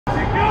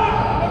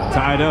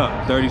Tied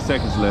up, 30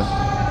 seconds left.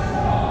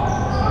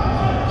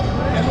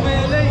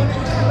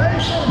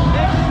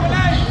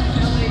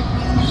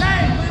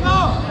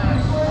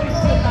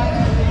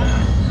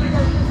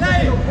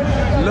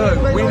 Look,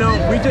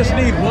 we just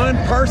need one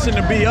person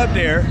to be up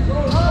there.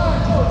 Oh,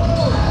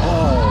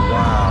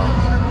 wow.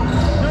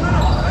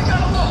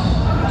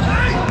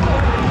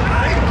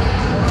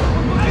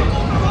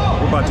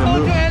 We're about to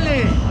lose.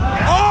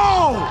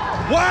 Oh,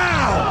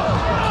 wow.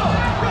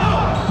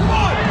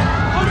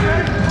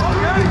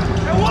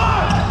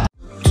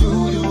 To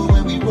you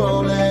when we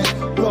roll it.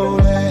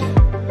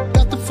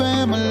 Got the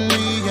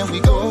family and we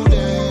go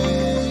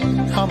there.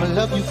 I'ma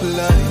love you for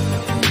life.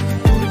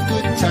 Through the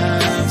good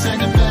times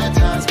and the bad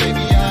times, baby,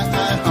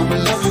 I'ma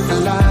love you for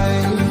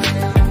life.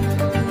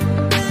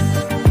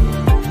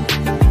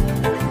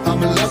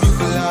 I'ma love you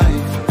for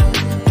life.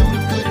 Through the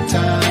good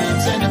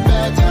times and the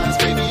bad times,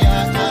 baby,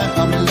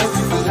 I'ma love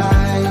you for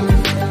life.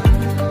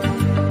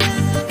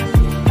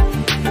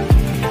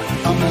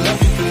 I'ma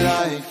love you for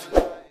life.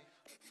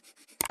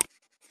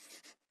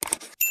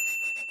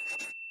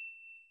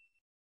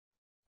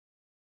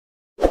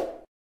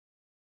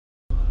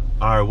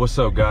 All right, what's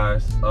up,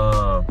 guys?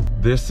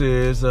 This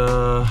is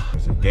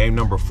game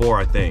number 4,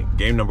 I think.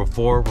 Game number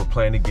 4, we're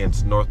playing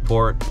against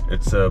Northport.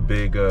 It's a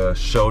big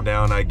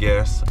showdown, I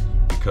guess,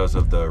 because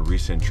of the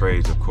recent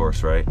trades, of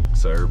course, right?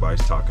 So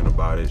everybody's talking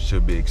about it.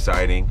 Should be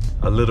exciting.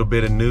 A little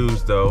bit of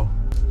news, though.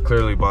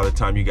 Clearly, by the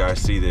time you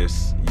guys see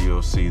this,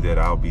 you'll see that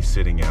I'll be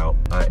sitting out.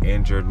 I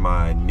injured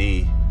my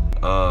knee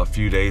a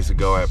few days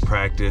ago at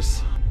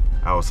practice.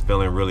 I was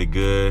feeling really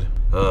good.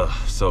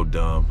 So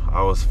dumb.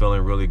 I was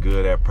feeling really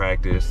good at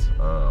practice.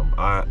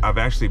 I've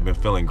actually been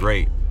feeling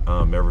great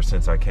ever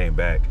since I came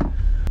back.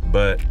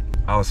 But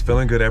I was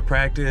feeling good at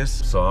practice,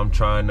 so I'm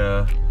trying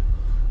to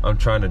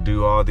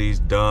do all these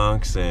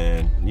dunks,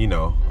 and you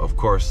know, of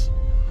course,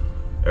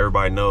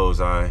 everybody knows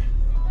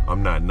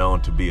I'm not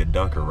known to be a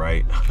dunker,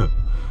 right?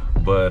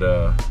 But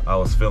I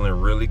was feeling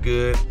really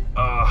good.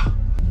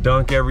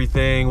 Dunk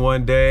everything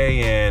one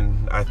day,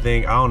 and I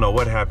don't know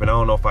what happened. I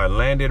don't know if I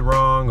landed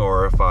wrong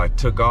or if I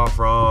took off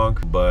wrong,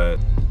 but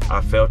I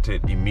felt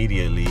it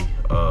immediately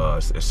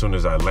as soon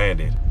as I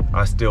landed.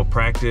 I still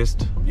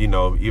practiced, you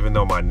know, even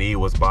though my knee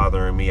was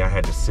bothering me. I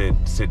had to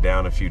sit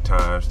down a few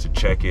times to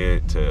check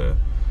it, to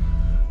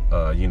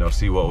you know,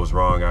 see what was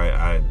wrong.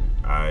 I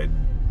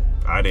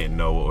didn't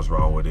know what was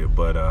wrong with it,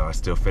 but I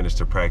still finished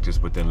the practice.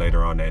 But then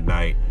later on that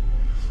night,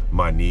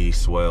 my knee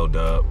swelled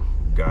up,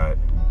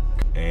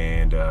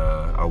 and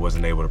I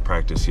wasn't able to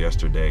practice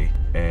yesterday,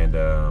 and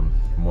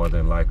more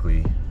than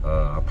likely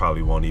I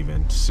probably won't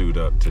even suit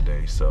up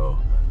today. So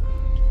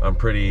I'm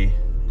pretty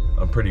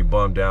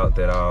bummed out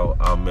that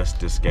I'll miss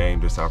this game,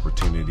 this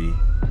opportunity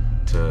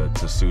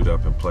to suit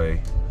up and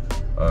play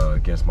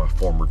against my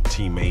former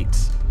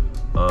teammates.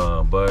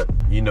 But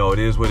you know, it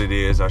is what it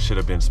is. I should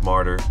have been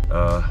smarter.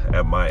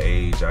 At my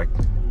age, I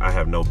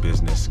have no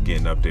business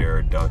getting up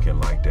there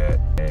dunking like that,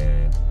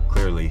 and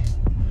clearly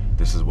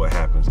this is what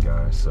happens,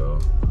 guys. So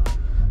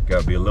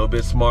gotta be a little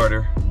bit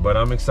smarter, but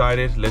I'm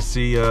excited. Let's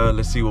see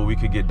what we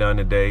could get done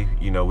today.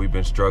 You know, we've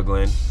been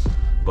struggling,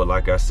 but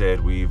like I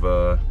said, we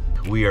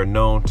are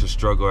known to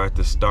struggle at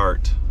the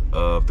start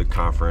of the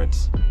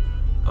conference,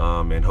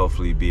 and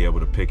hopefully be able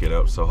to pick it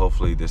up. So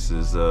hopefully this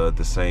is the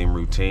same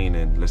routine,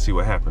 and let's see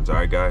what happens. All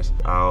right, guys,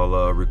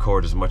 I'll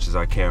record as much as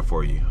I can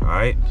for you. All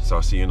right, so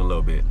I'll see you in a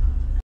little bit.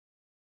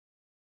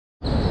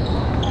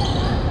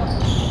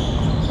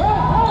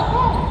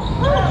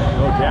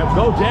 Go jab,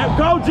 go jab,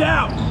 go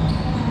jab!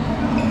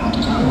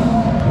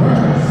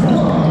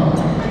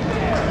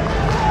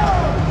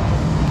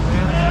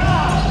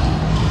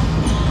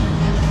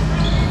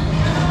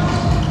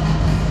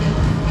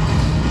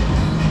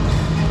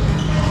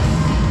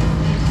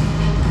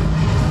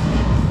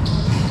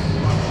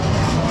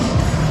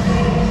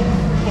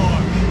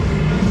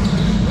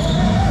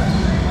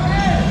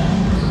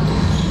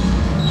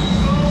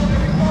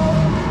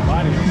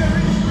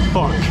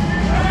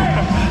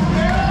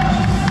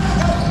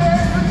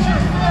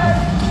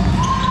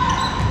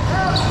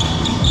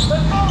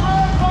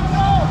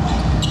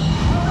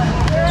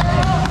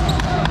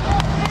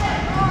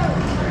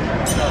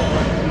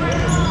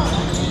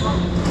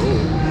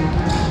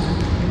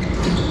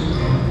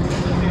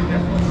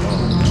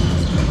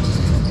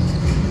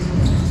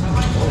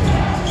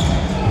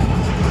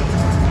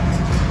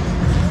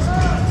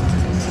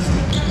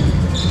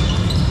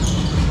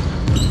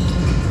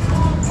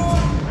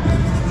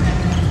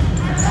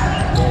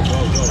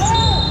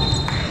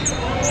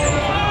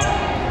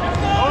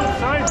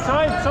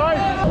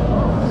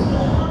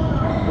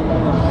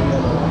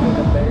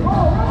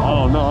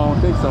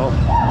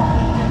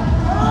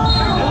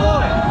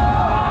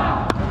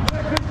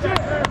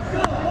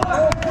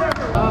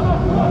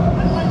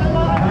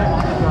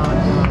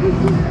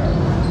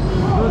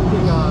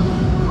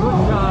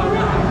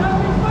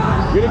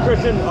 Get it,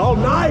 Christian. Oh,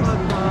 nice.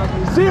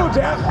 Seal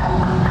jab.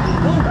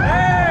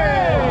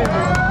 Hey!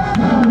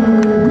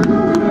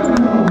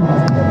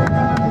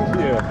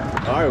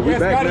 Yeah. All right, we're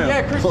back now.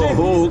 Yeah, Christian.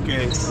 Oh,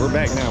 okay. We're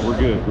back now. We're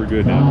good. We're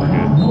good now. We're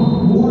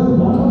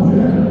good.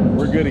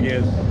 good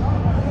again.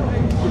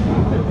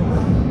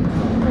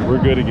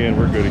 We're good again.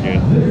 We're good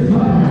again.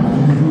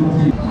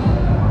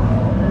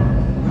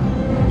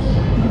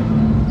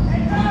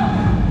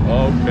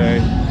 Okay.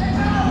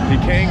 He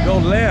can't go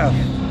left.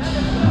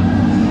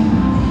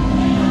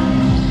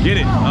 Get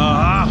it.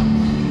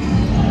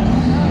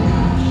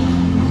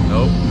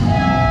 Nope.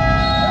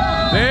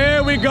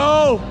 There we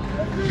go.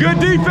 Good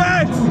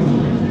defense.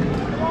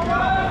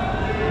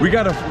 We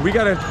gotta.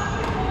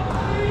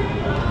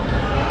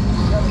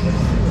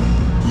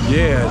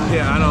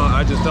 Yeah,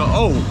 I just don't.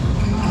 Oh.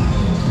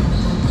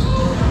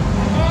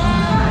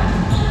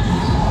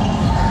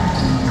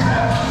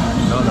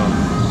 No.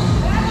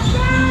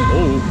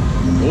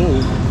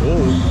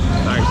 Oh.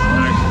 Nice.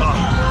 Oh.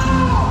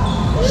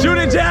 Shoot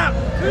it, Jap.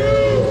 2,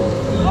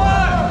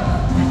 1.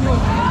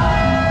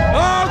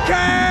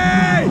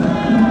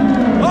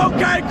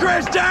 Okay,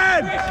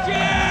 Christian.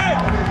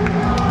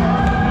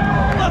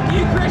 Fuck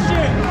you,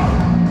 Christian.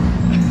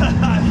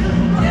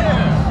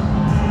 Yeah.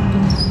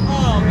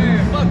 Oh man,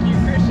 fuck you,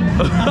 Christian.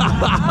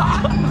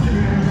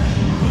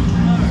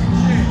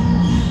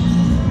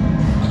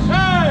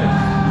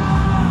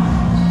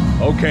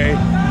 Okay,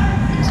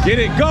 get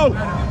it, go.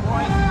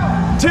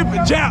 Tip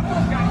it, Jap.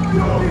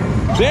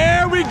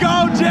 There we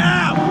go,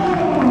 Jap.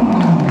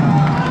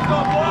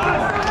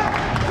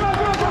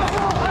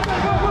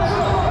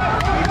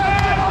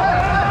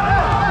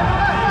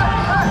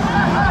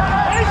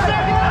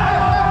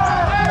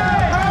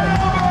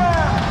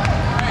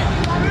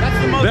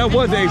 That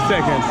was 8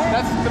 seconds.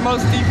 That's the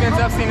most defense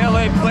I've seen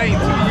LA play in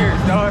 2 years,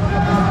 dog.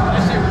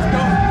 That shit was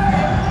going.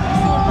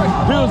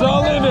 He was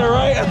all in there,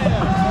 right?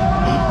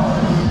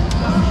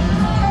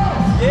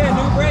 Yeah,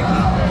 new breaking.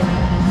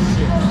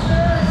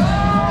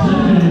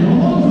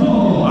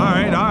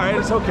 All right,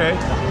 it's okay.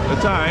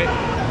 It's all right.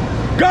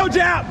 Go,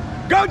 Jap!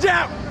 Go,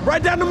 Jap!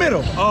 Right down the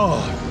middle.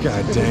 Oh,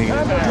 god dang it.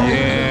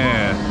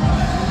 Yeah.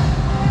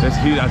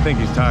 I think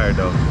he's tired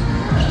though.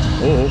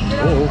 Oh.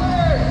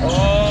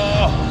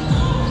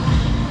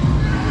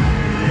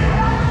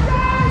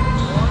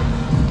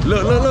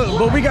 Look,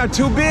 but we got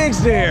 2 bigs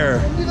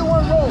there.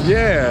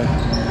 Yeah.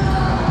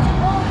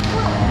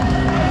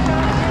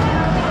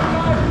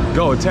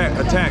 Go, attack.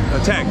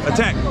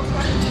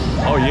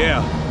 Oh,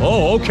 yeah.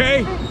 Oh,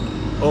 okay.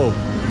 Oh,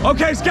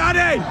 okay,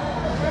 Scotty.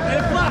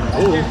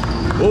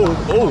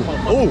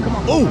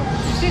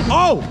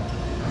 Oh.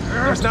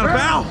 That's not a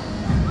foul.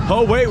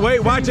 Oh, wait,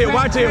 watch it.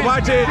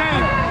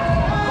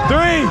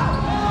 3,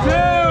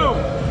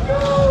 2.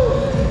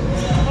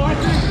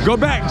 Go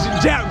back,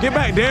 Jap, get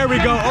back. There we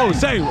go. Oh,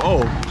 save.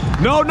 Oh,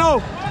 no.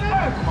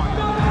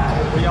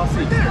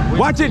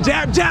 Watch it,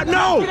 Jap.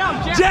 No.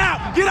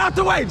 Jap, get out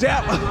the way,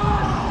 Jap.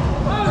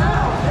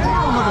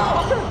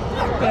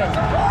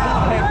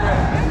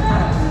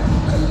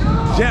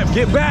 Jap,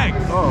 get back.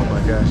 Oh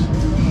my gosh.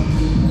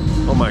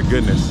 Oh my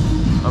goodness.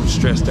 I'm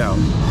stressed out.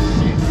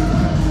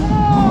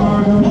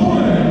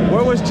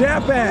 Where was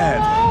Jap at?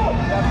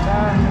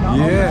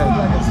 Yeah.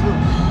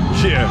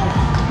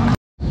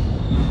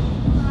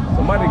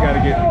 Somebody got to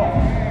get.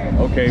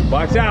 Okay,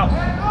 box out.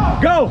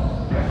 Go.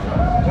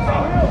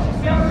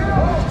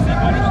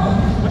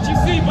 What you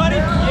see, buddy?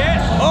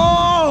 Yeah.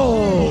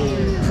 Oh,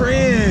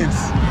 Prince.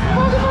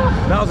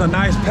 That was a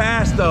nice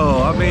pass,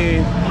 though. I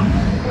mean,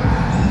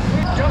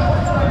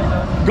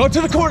 go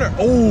to the corner.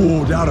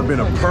 Oh, that would have been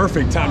a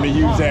perfect time to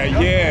use that.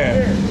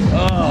 Yeah.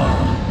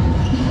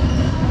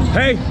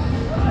 Hey.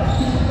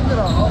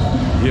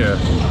 Yeah.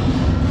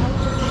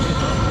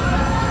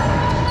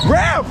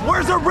 Ref,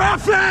 where's the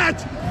ref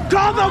at?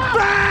 Call the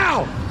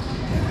foul!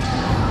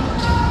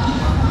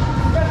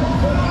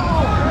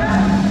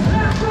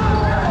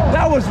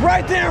 That was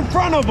right there in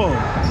front of him.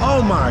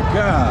 Oh my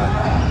God.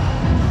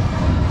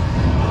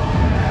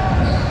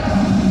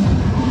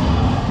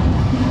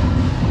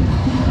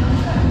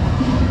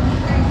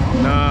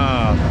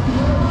 Nah.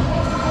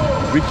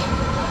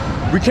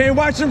 We can't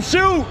watch him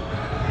shoot.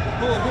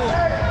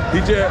 He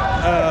just,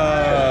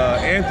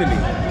 Anthony.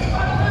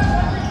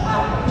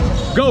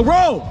 Go,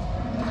 roll.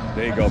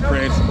 There you go,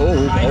 Prince.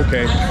 Oh,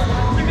 okay.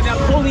 Give me that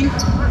pulley.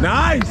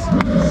 Nice,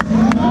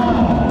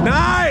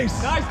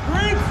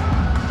 Prince.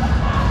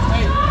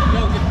 Hey, yo,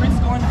 did Prince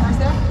score in the first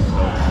half?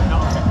 No.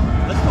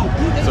 Let's go.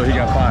 So he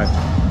got 5.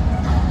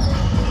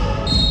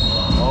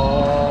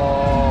 Oh.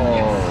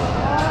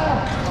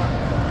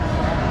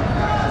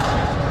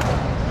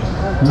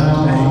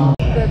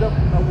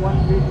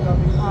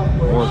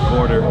 Fourth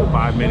quarter,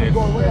 5 minutes.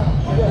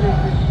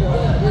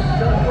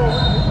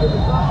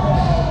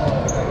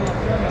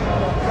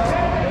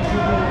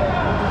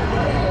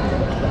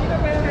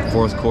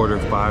 Fourth quarter,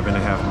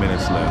 5.5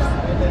 minutes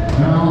left.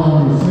 Now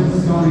number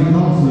 6, Scotty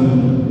Thompson,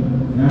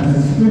 has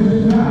his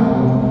 5th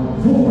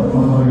foul, 4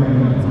 on the game.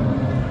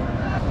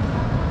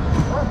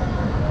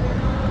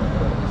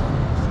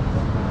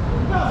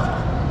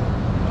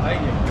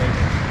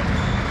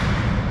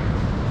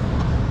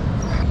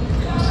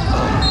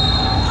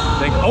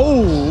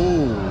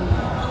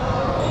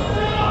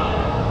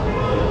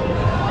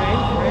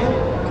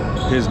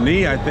 His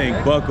knee, I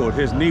think, buckled.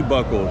 His knee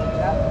buckled.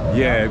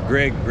 Yeah,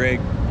 Greg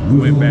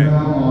Went back.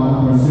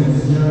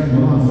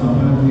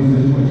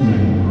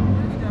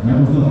 That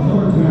was the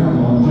third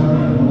foul on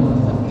Jared Molotov.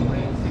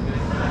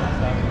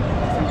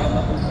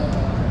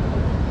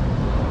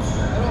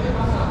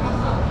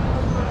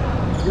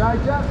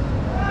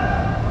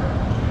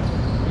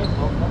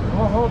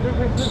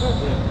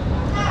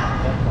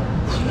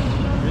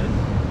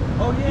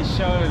 Oh, he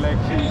showed it like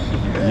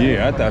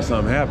Yeah, I thought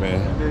something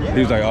happened. He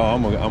was like, "Oh,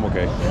 I'm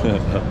okay."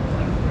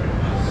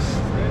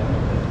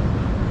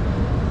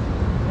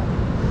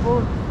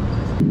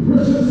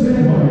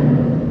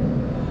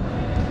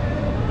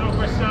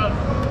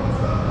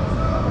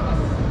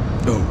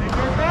 Oh,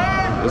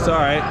 it's all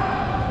right.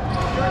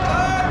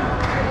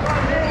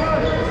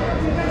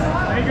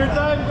 Take your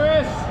time,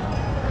 Chris.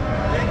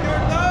 Take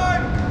your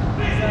time.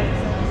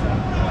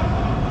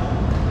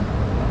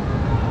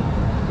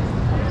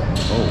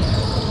 Oh.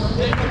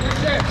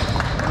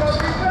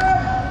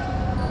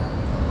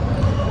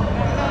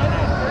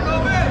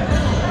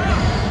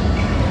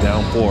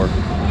 Down 4.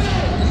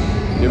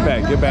 Get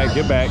back, get back,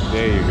 get back.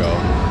 There you go.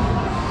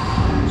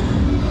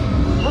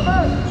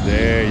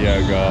 There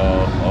you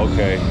go.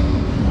 Okay.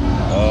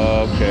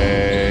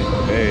 Okay.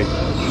 Hey.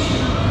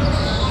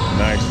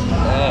 Nice.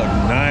 Oh,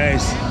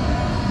 nice.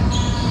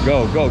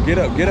 Go, go. Get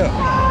up, get up.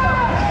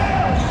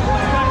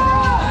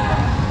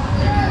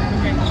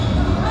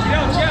 Get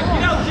out, Jeff.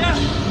 Get out, Jeff.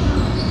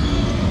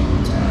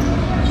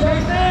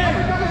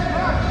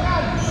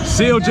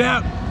 Seal,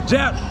 jab,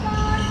 jab.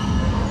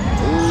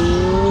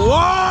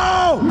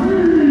 Whoa!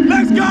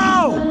 Let's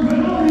go!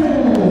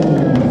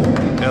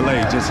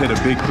 LA just hit a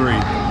big 3.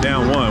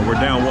 Down 1. We're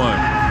down 1.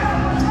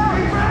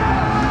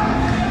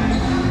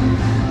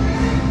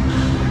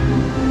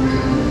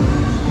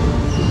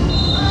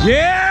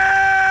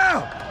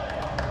 Yeah!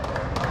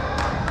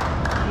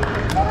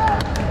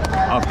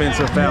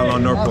 Offensive foul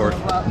on Northport.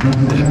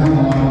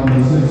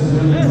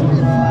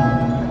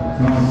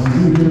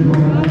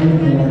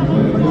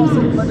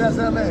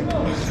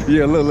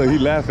 Yeah, look, he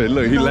laughing.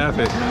 Look, he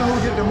laughing.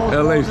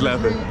 LA's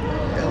laughing.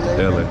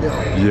 LA.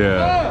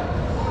 Yeah.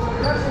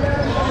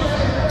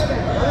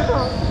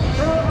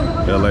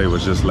 LA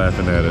was just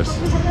laughing at us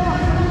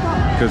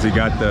because he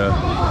got the.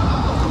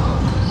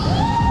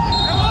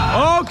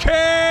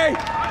 Okay.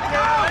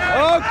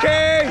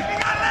 Okay.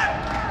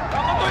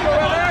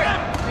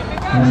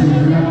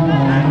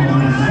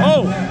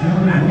 Oh.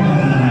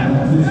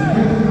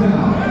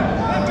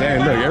 Dang,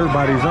 look,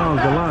 everybody's on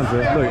Galanza.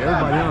 Look,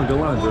 everybody on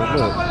Galanza.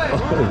 Look.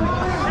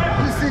 Oh.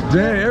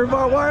 Dang,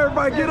 everybody, why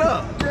everybody get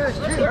up?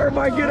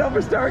 Everybody get up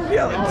and start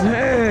yelling.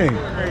 Dang.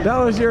 That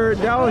was your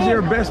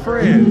best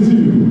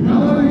friend.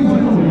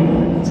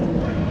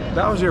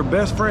 That was your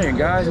best friend,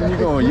 guys, and you're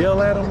gonna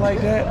yell at him like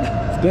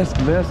that? That's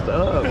messed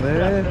up,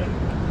 man.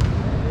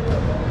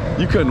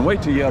 You couldn't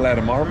wait to yell at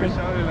him, Marvin.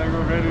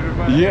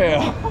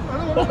 Yeah.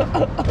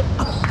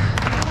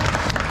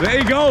 There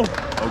you go.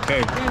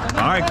 Okay.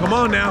 All right, come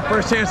on now.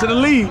 First chance of the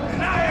lead.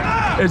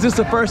 Is this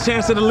the first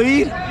chance of the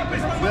lead?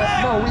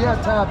 No, we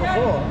had tied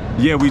before.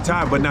 Yeah, we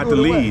tied, but not the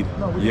lead.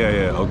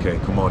 Yeah. Okay.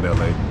 Come on,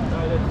 LA.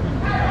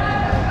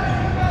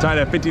 Tied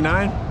at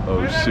 59?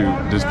 Oh shoot!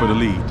 Just for the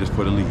lead. Just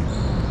for the lead.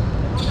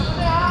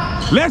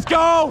 Let's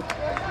go!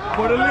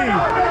 For the lead.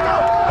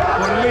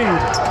 For the lead.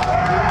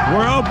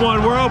 We're up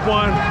 1. We're up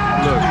 1.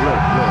 Look.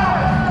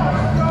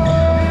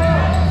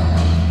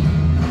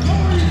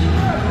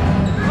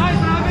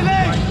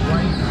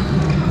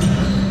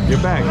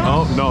 Get back.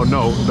 Oh, no.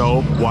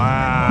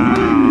 Wow.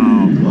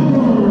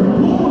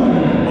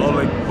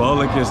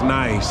 Bullock is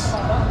nice.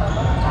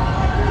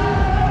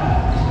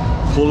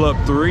 Pull up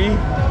 3.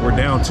 We're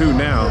down 2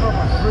 now.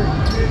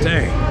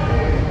 Dang.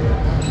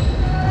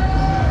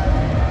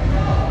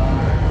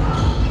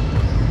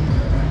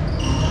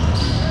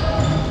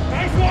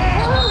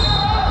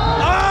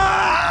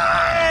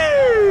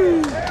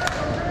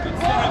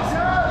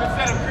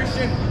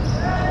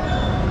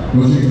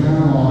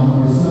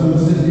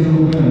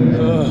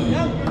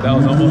 That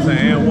was almost an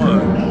and 1.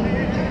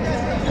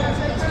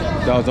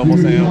 That was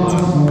almost an and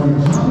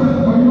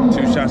 1.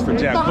 2 shots for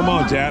Jab. Come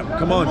on, Jab.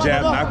 Come on,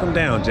 Jab. Knock him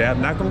down, Jab.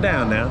 Knock him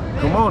down now.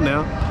 Come on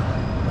now.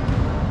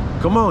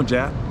 Come on,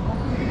 Jab.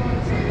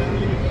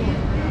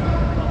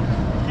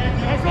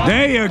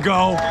 There you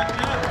go.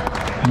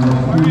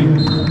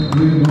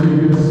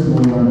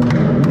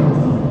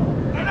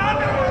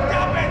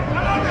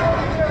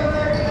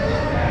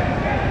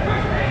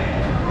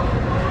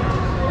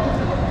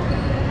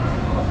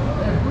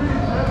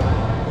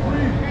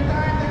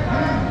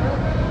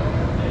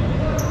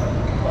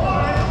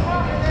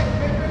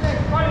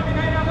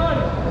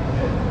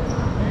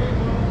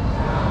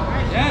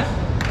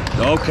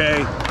 Okay.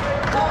 All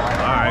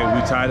right,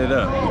 we tied it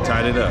up. We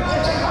tied it up.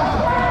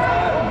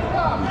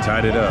 We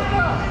tied it up.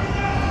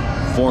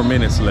 4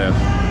 minutes left.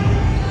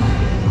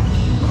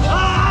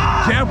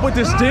 Jab with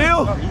the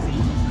steal.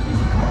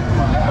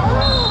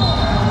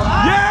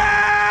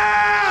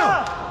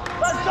 Yeah!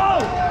 Let's go!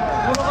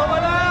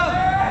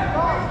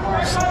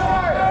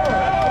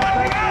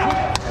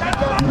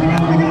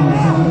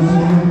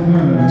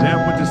 Jab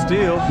with the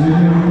steal.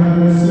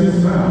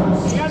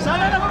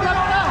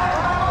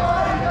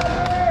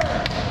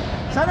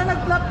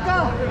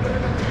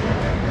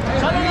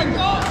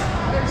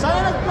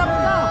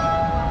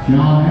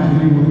 John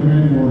Anthony will come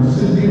in for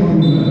Sydney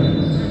Jose.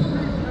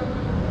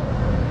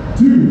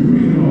 2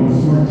 free throws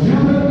for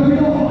Janet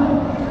Leon.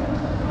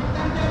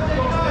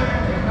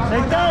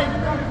 Take that.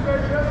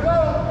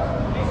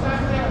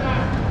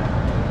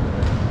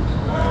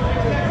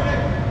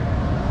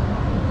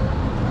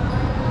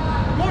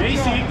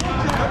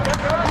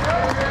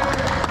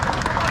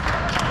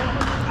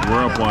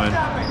 We're up 1.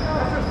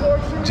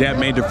 Jab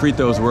made the free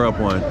throws. We're up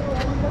 1.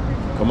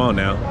 Come on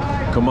now.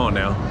 Come on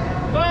now.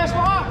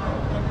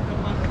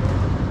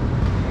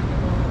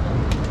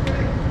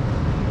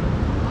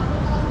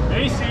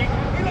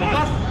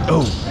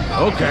 Oh,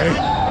 okay.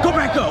 Go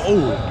back up.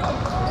 Oh.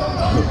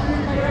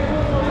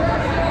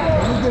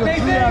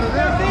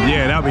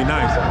 Yeah, that'd be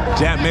nice.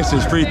 Jab missed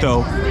his free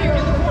throw,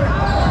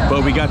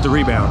 but we got the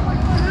rebound.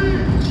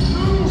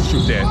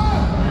 Shoot that.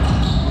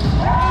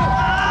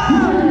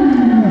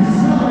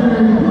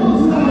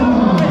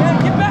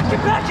 Get back,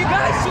 you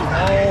guys!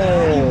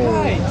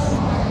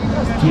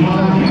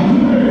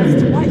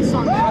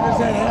 How does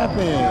that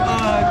happen?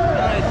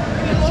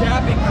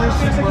 Jab and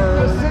Christian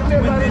were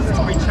doing this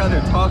to each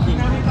other, talking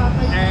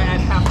at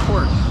half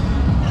court.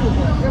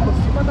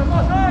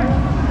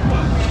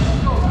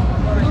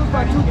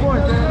 By 2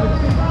 points,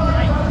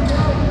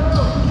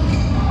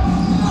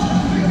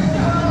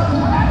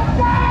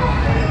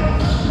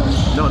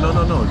 No.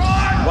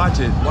 Watch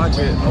it.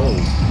 Oh.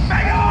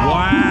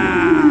 Wow.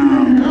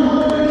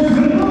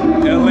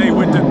 LA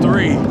with the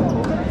 3.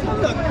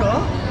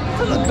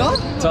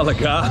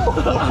 Talaga.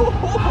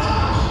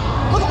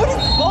 Look, what is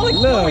bowling?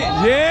 Look,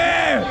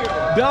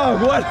 yeah.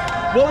 Dog, what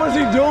was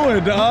he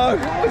doing, dog?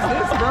 What is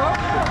this, bro?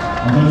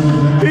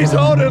 He's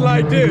holding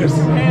like this.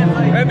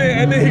 And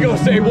then he gonna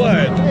say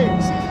what?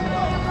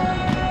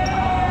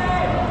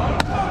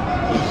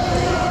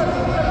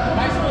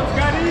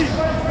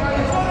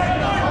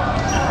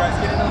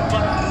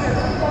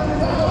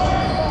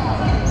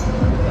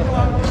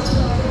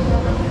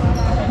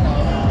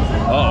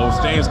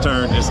 Stan's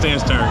turn. It's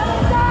Stan's turn.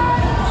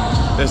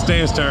 It's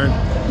Stan's turn.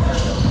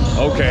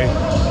 Okay.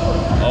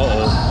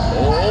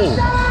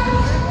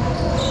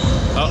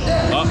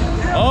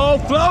 Oh,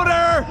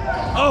 floater!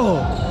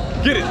 Oh,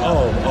 get it.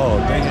 Oh,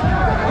 dang it.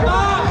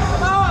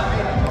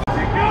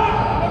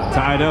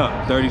 Tied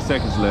up. 30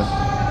 seconds left.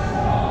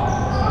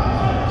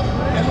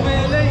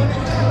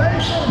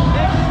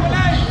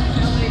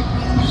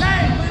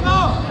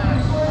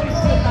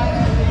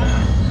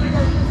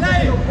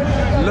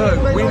 Look,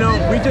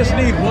 we just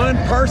need one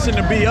person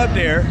to be up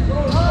there.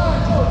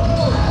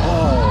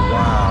 Oh,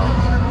 wow.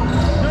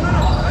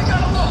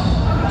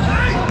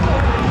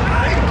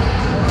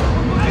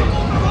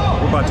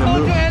 We're about to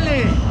lose.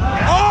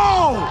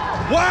 Oh,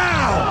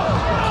 wow.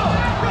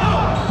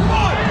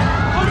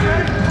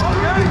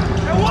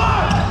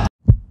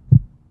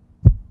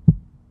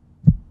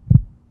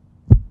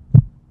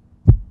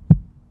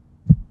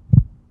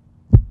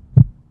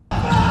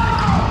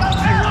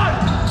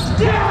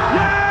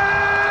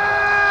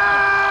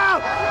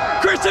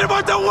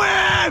 About to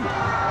win!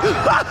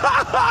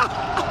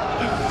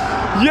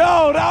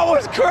 Yo, that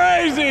was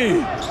crazy!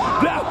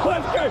 That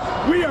was crazy!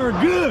 We are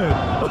good!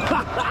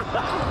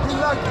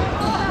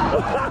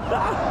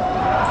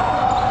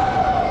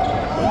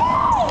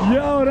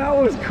 Yo, that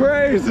was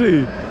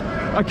crazy!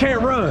 I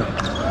can't run!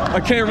 I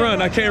can't run!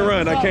 You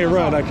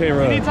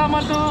need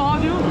someone to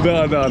hold you?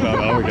 No.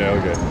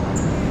 Okay.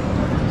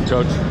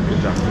 Coach,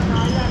 good job.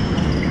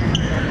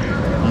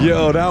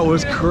 Yo, that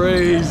was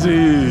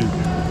crazy!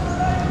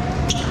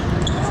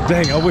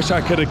 Dang, I wish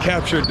I could have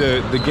captured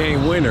the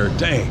game winner.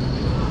 Dang.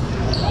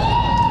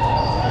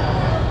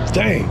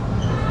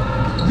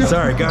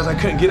 Sorry, guys, I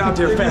couldn't get out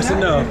there fast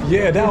enough.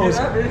 Yeah, that was,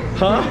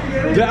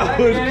 That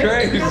was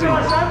crazy.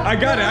 I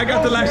got it. I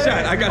got the last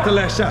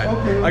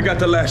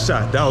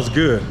shot. That was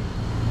good.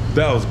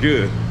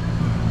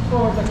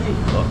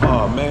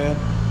 Oh, man.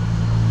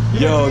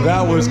 Yo,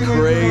 that was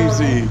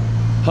crazy.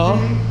 I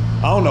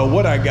don't know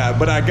what I got,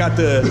 but I got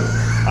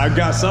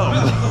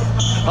something.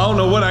 I don't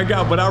know what I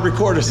got, but I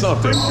recorded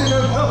something.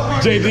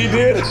 JD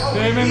did?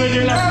 Remember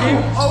your last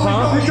game?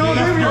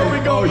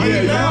 Oh,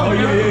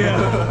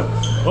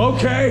 yeah.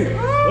 Okay.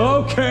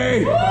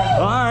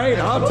 All right,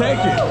 I'll take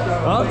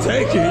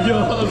it. You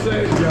know what I'm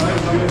saying?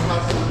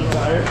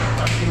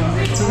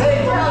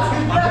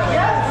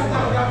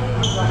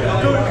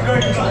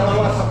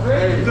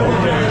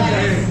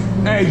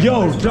 Hey,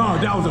 yo,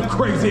 dog, that was a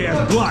crazy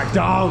ass block,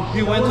 dog.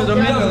 He went to the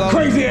middle.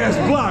 Crazy ass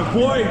block,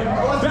 boy.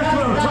 That's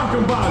what I'm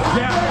talking about,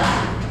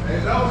 yeah.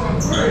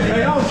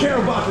 Hey, I don't care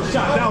about the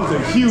shot. That was a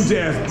huge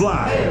ass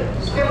block.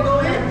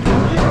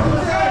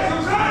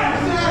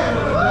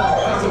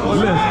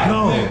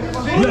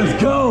 Let's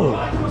go.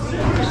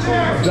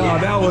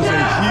 Dog, that was a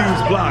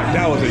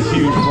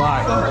huge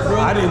block.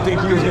 I didn't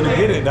think he was gonna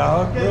hit it,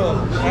 dog.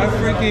 Bro, I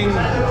freaking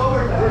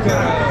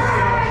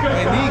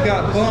my knee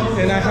got bumped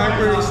and I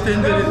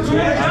hyperextended it too.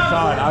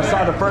 I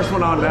saw the first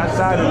one on that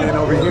side and then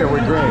over here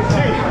with Greg.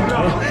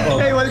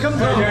 Hey, welcome to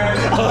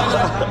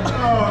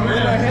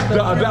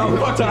That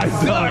was tight,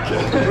 dog.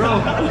 Bro.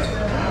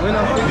 when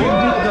I freaking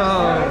hit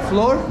the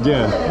floor,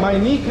 Yeah. my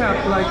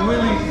kneecap like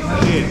really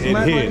It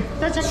smacked hit.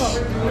 Like,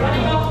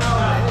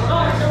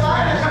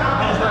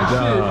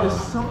 shit,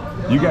 it's so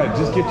You got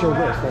just get your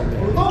rest on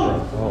there.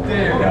 Oh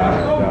my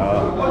God,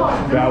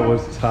 dog. That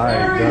was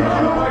tight,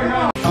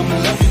 dog. I'ma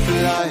love you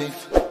for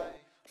life.